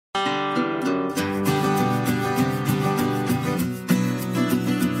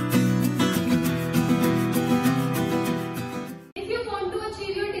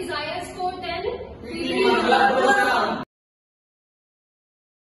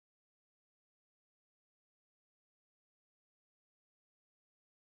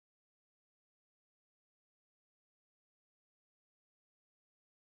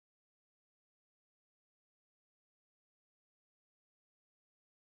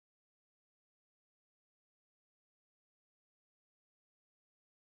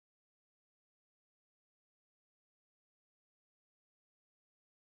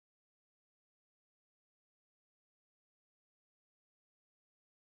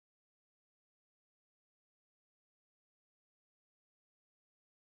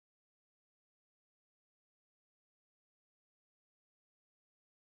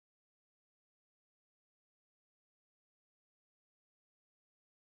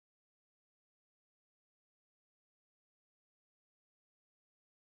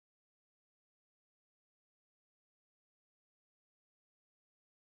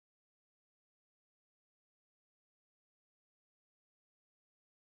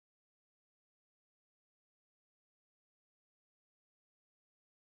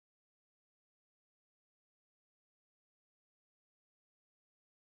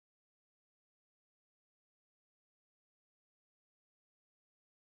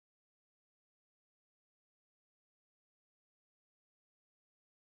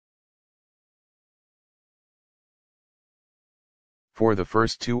For the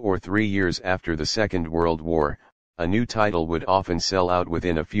first 2 or 3 years after the Second World War, a new title would often sell out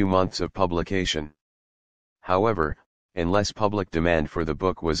within a few months of publication. However, unless public demand for the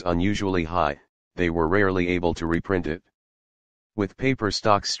book was unusually high, they were rarely able to reprint it. With paper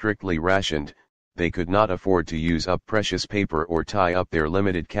stocks strictly rationed, they could not afford to use up precious paper or tie up their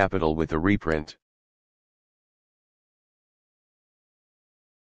limited capital with a reprint.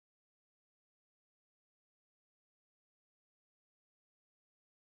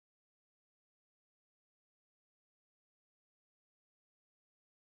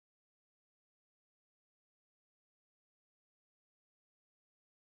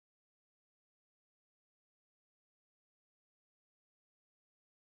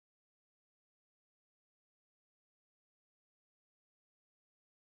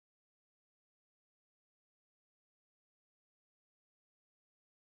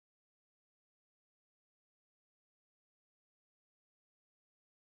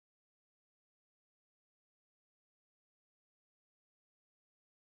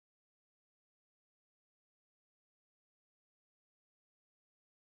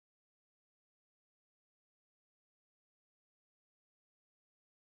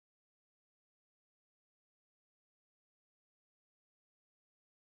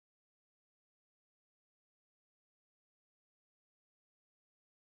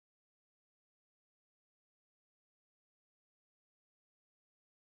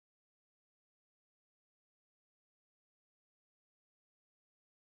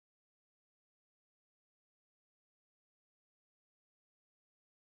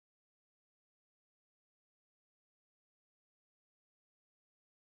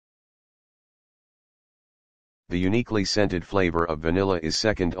 The uniquely scented flavor of vanilla is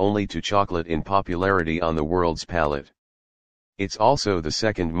second only to chocolate in popularity on the world's palate. It's also the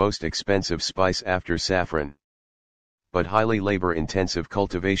second most expensive spice after saffron. But highly labor-intensive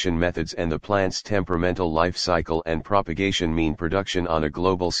cultivation methods and the plant's temperamental life cycle and propagation mean production on a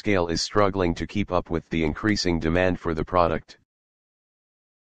global scale is struggling to keep up with the increasing demand for the product.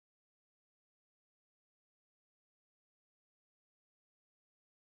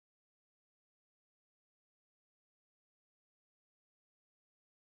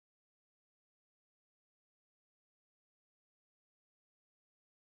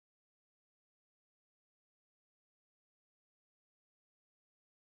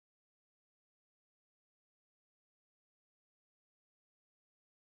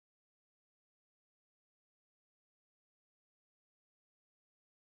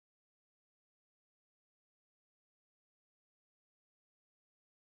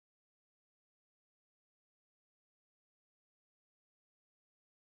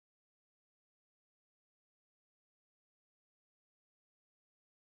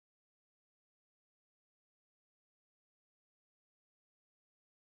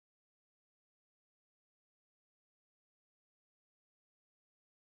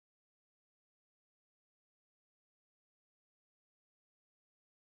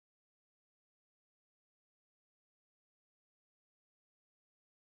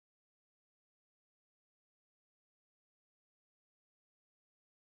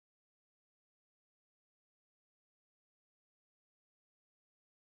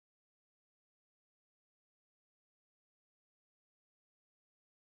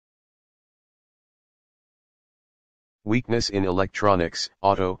 Weakness in electronics,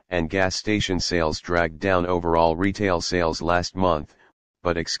 auto, and gas station sales dragged down overall retail sales last month,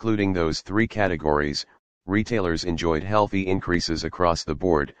 but excluding those three categories, retailers enjoyed healthy increases across the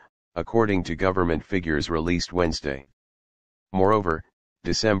board, according to government figures released Wednesday. Moreover,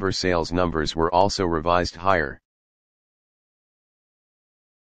 December sales numbers were also revised higher.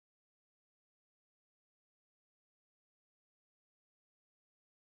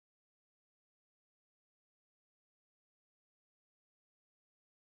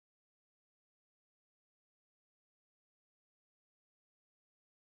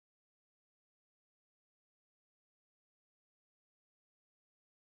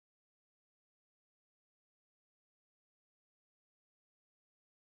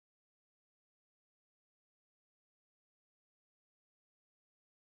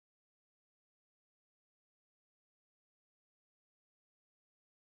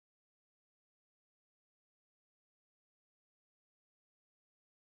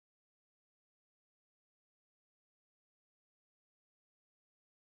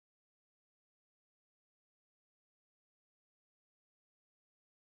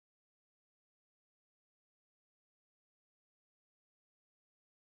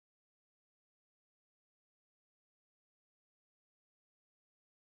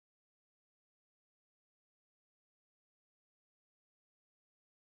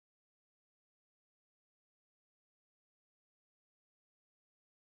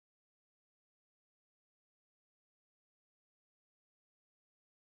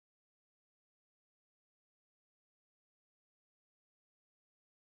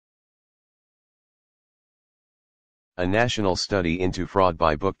 A national study into fraud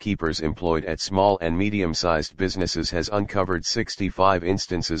by bookkeepers employed at small and medium-sized businesses has uncovered 65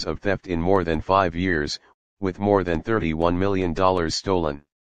 instances of theft in more than 5 years, with more than $31 million stolen.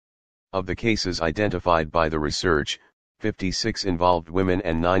 Of the cases identified by the research, 56 involved women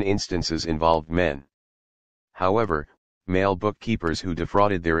and 9 instances involved men. However, male bookkeepers who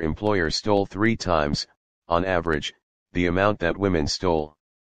defrauded their employer stole 3 times, on average, the amount that women stole.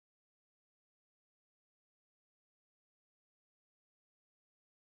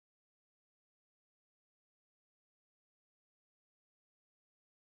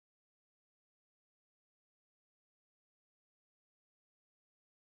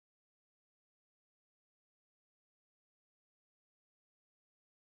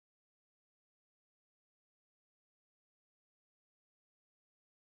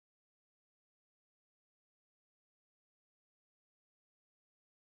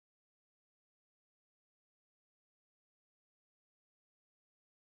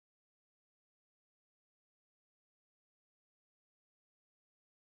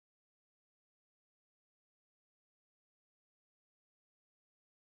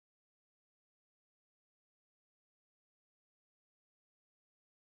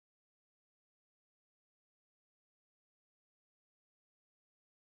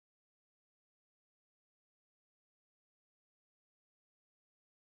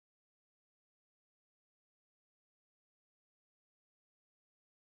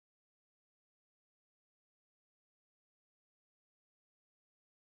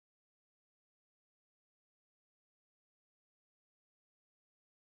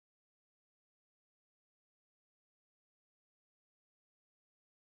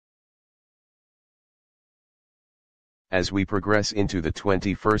 As we progress into the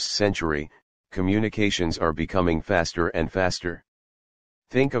 21st century, communications are becoming faster and faster.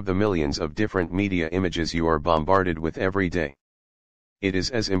 Think of the millions of different media images you are bombarded with every day. It is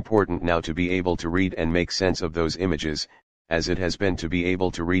as important now to be able to read and make sense of those images, as it has been to be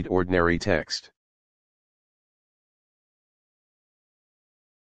able to read ordinary text.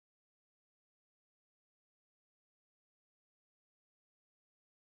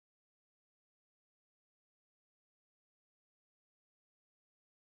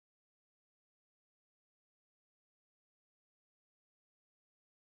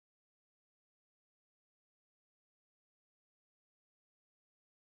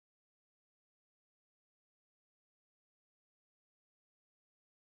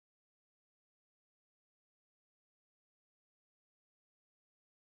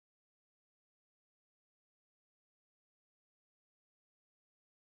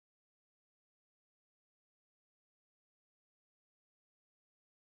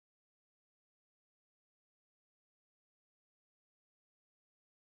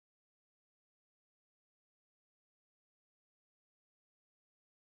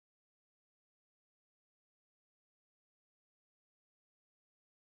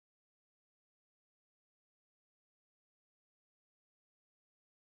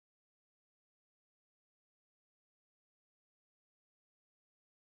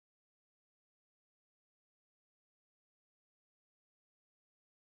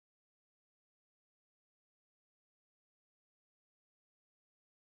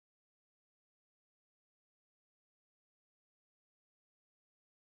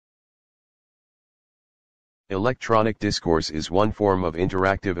 Electronic discourse is one form of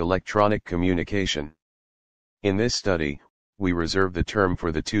interactive electronic communication. In this study, we reserve the term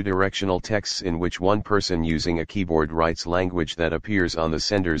for the two-directional texts in which one person using a keyboard writes language that appears on the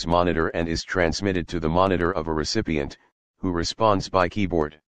sender's monitor and is transmitted to the monitor of a recipient, who responds by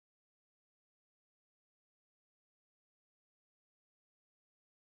keyboard.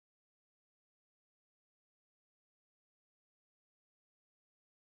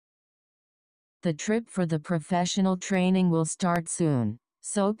 The trip for the professional training will start soon,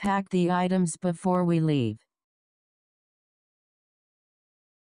 so pack the items before we leave.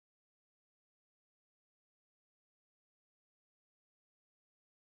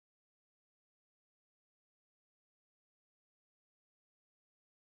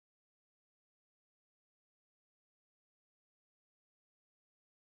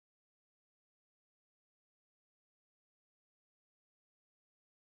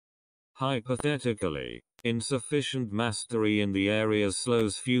 Hypothetically, insufficient mastery in the area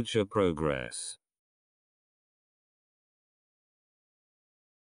slows future progress.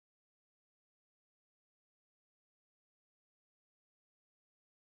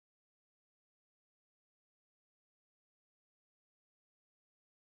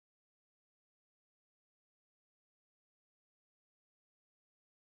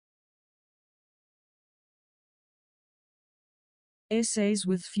 Essays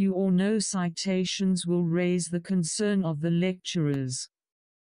with few or no citations will raise the concern of the lecturers.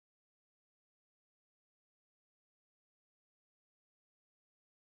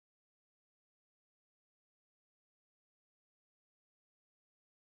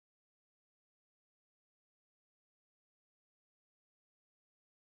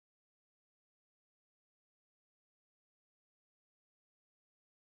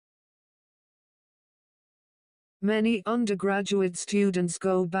 Many undergraduate students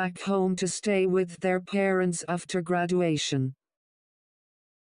go back home to stay with their parents after graduation.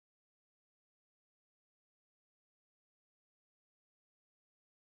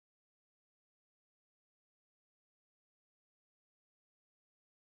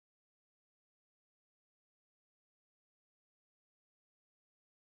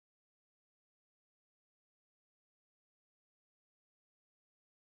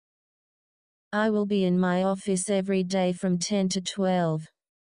 I will be in my office every day from 10 to 12.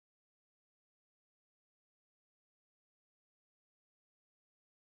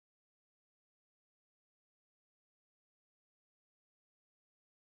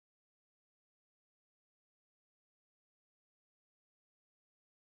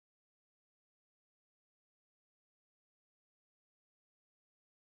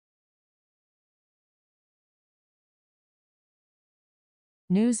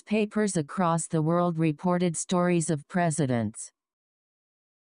 Newspapers across the world reported stories of presidents.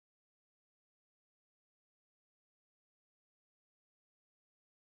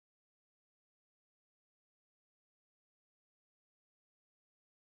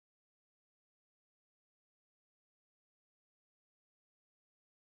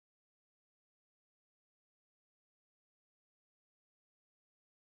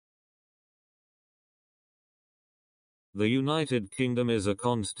 The United Kingdom is a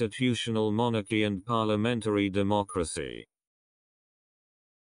constitutional monarchy and parliamentary democracy.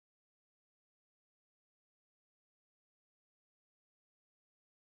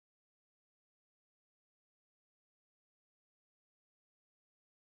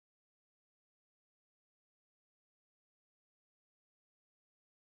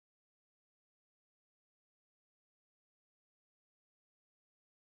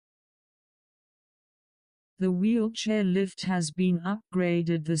 The wheelchair lift has been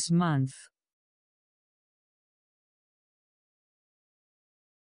upgraded this month.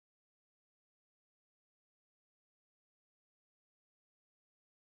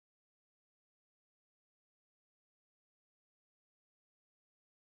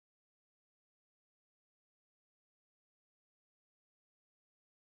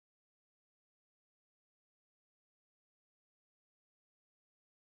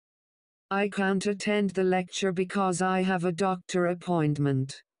 I can't attend the lecture because I have a doctor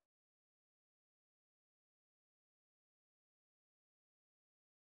appointment.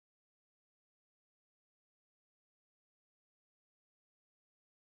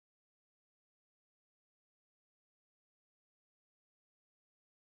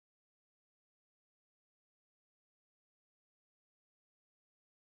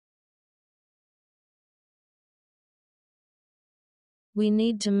 We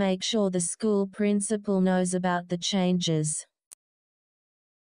need to make sure the school principal knows about the changes.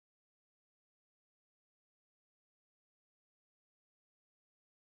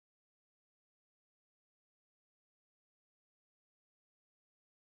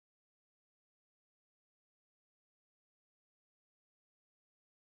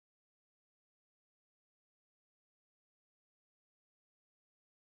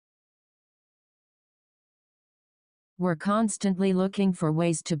 We're constantly looking for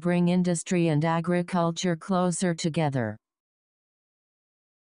ways to bring industry and agriculture closer together.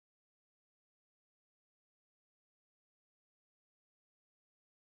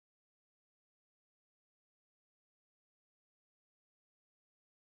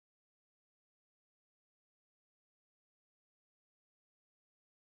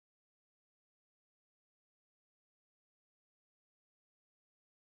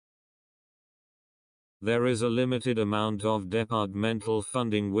 There is a limited amount of departmental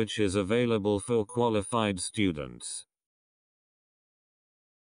funding which is available for qualified students.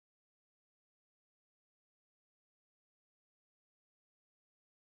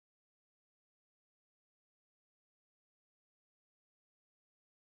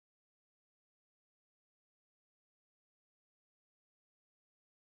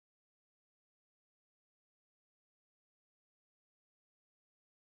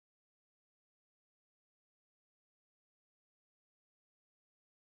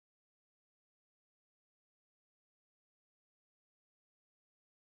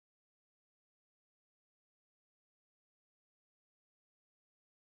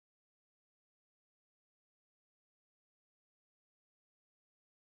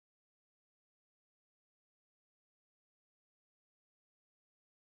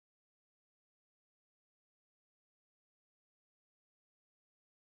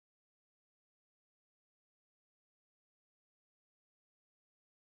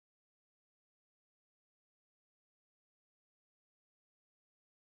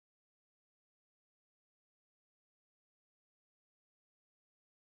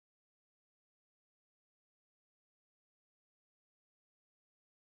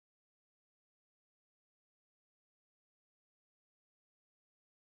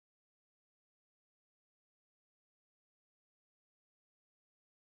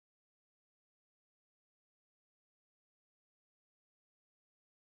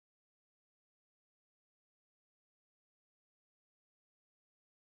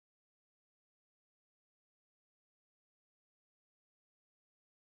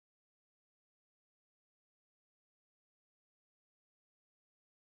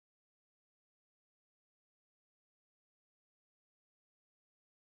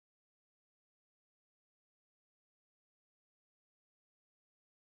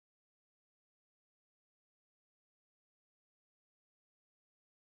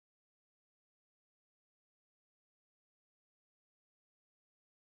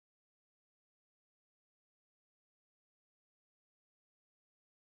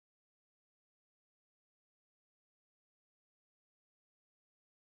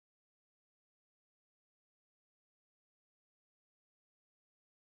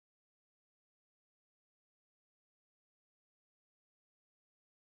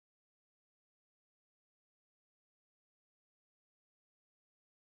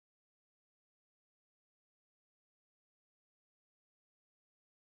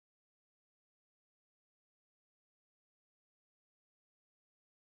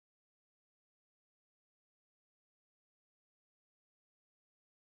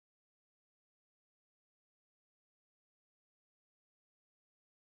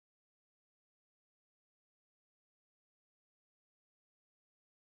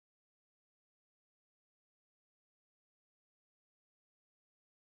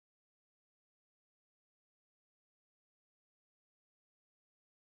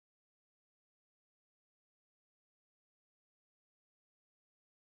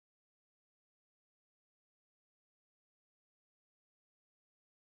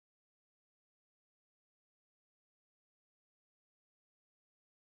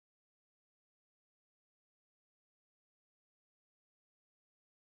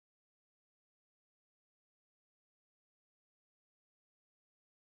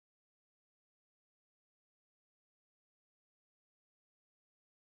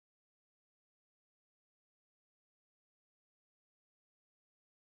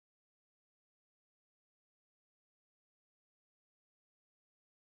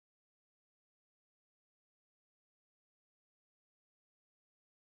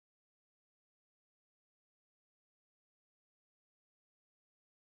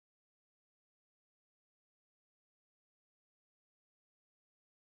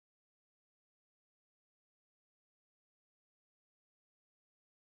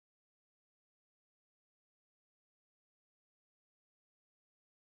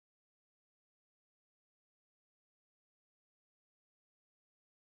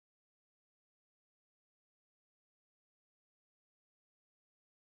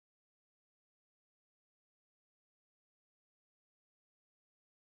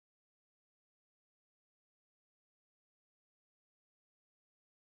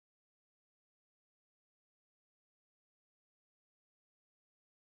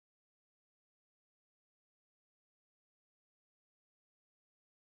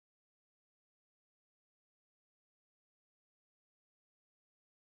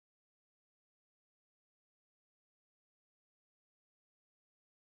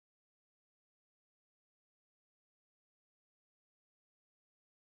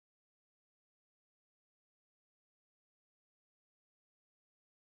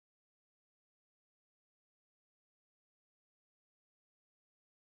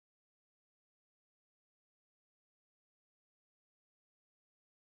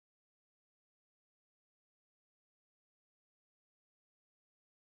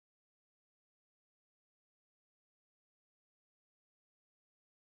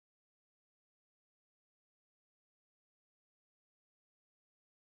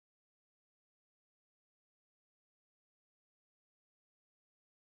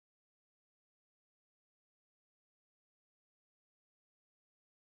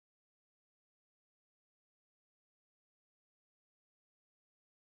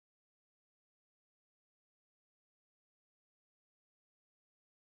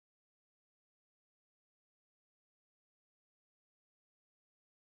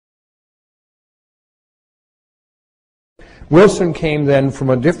 Wilson came then from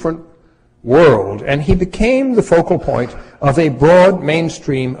a different world, and he became the focal point of a broad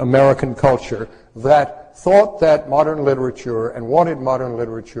mainstream American culture that thought that modern literature and wanted modern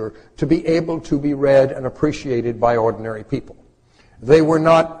literature to be able to be read and appreciated by ordinary people. They were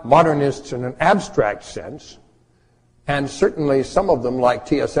not modernists in an abstract sense, and certainly some of them, like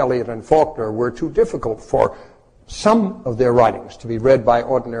T.S. Eliot and Faulkner, were too difficult for some of their writings to be read by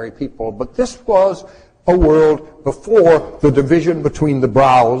ordinary people. But this was a world before the division between the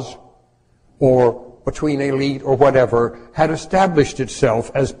brows or between elite or whatever had established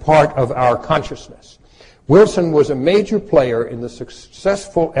itself as part of our consciousness. Wilson was a major player in the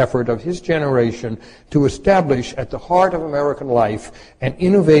successful effort of his generation to establish at the heart of American life an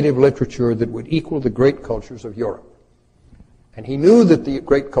innovative literature that would equal the great cultures of Europe. And he knew that the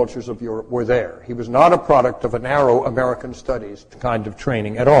great cultures of Europe were there. He was not a product of a narrow American studies kind of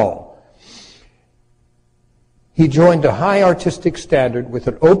training at all. He joined a high artistic standard with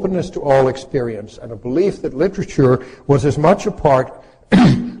an openness to all experience and a belief that literature was as much a part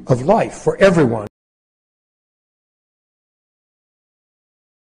of life for everyone.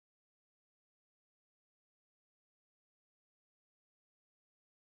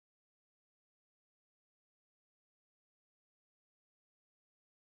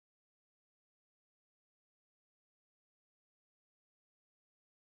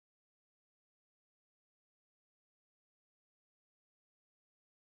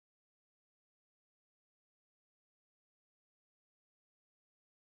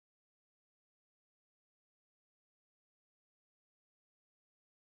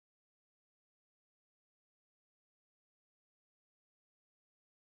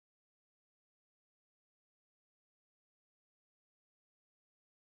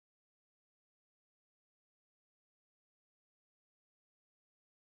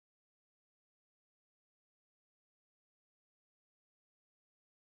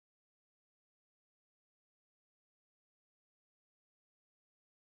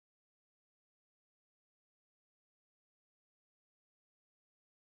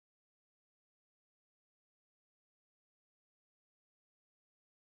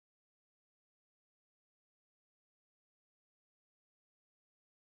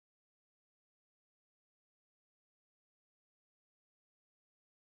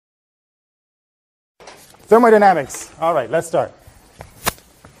 Thermodynamics. All right, let's start.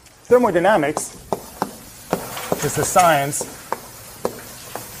 Thermodynamics is the science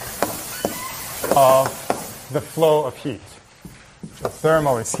of the flow of heat. So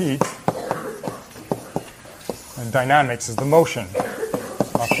thermo is heat, and dynamics is the motion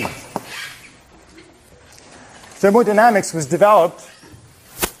of heat. Thermodynamics was developed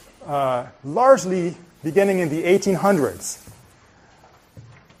largely beginning in the 1800s,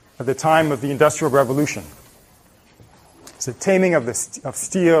 at the time of the Industrial Revolution. It's the taming of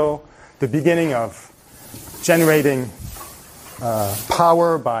steel, the beginning of generating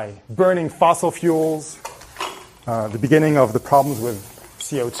power by burning fossil fuels, the beginning of the problems with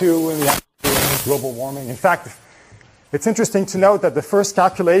CO2 in the atmosphere, global warming. In fact, it's interesting to note that the first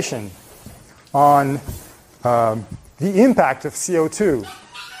calculation on the impact of CO2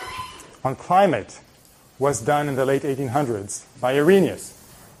 on climate was done in the late 1800s by Arrhenius.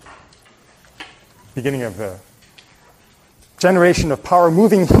 Beginning of the generation of power,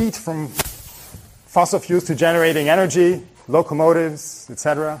 moving heat from fossil fuels to generating energy, locomotives,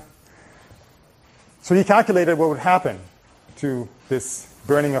 etc. So he calculated what would happen to this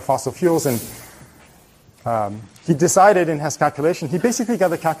burning of fossil fuels, and he decided in his calculation, he basically got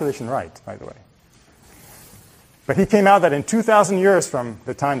the calculation right, by the way. But he came out that in 2,000 years from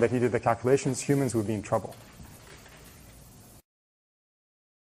the time that he did the calculations, humans would be in trouble.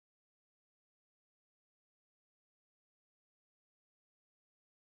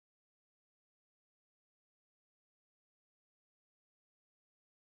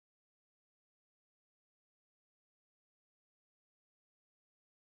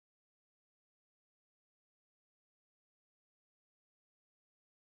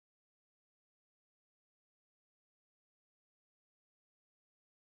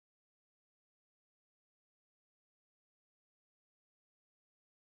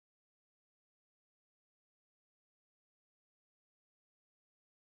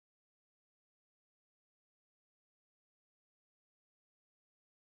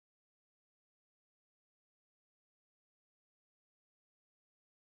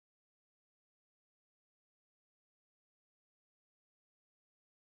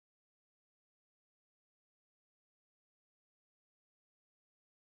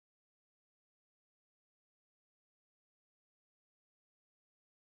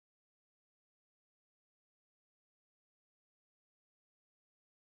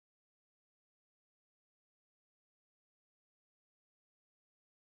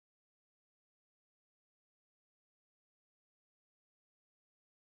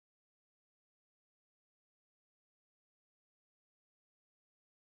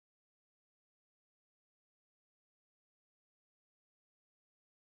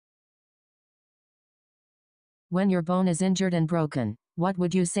 When your bone is injured and broken, what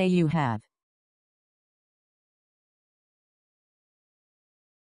would you say you have?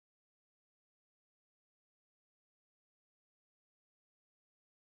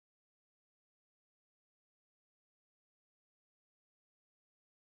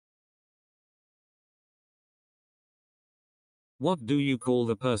 What do you call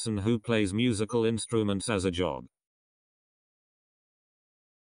the person who plays musical instruments as a job?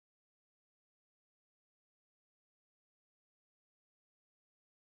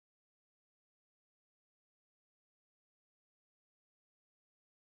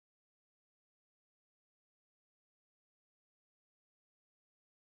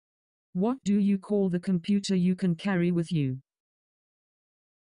 What do you call the computer you can carry with you?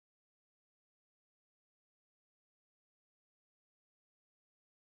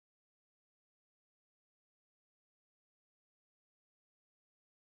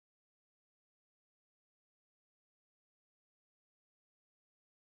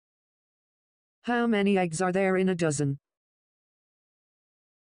 How many eggs are there in a dozen?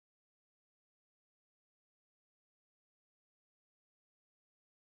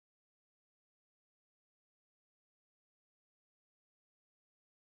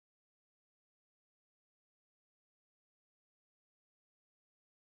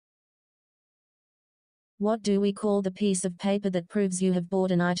 What do we call the piece of paper that proves you have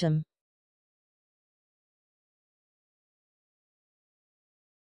bought an item?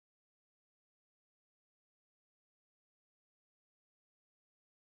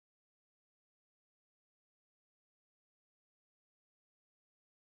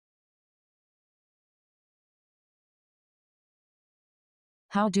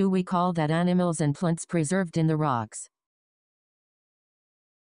 How do we call that animals and plants preserved in the rocks?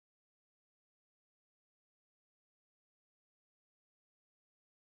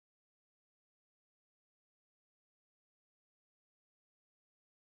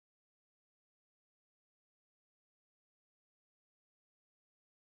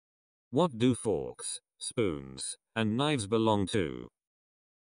 What do forks, spoons, and knives belong to?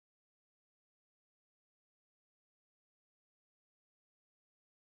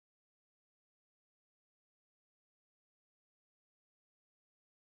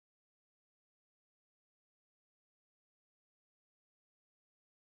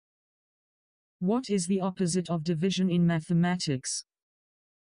 What is the opposite of division in mathematics?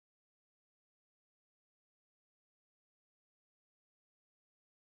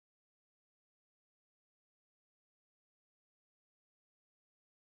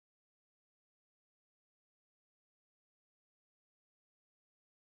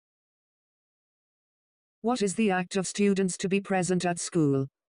 What is the act of students to be present at school?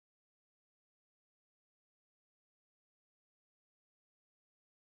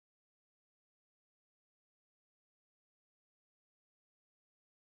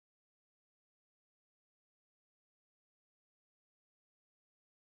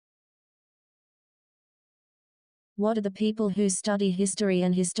 What are the people who study history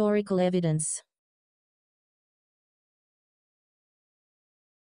and historical evidence?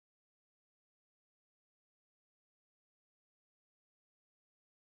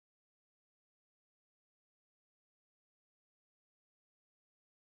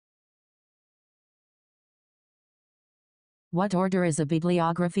 What order is a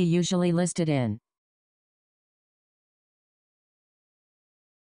bibliography usually listed in?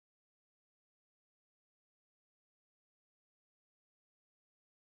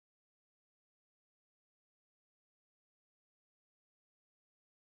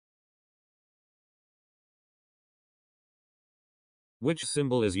 Which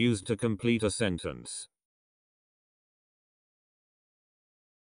symbol is used to complete a sentence?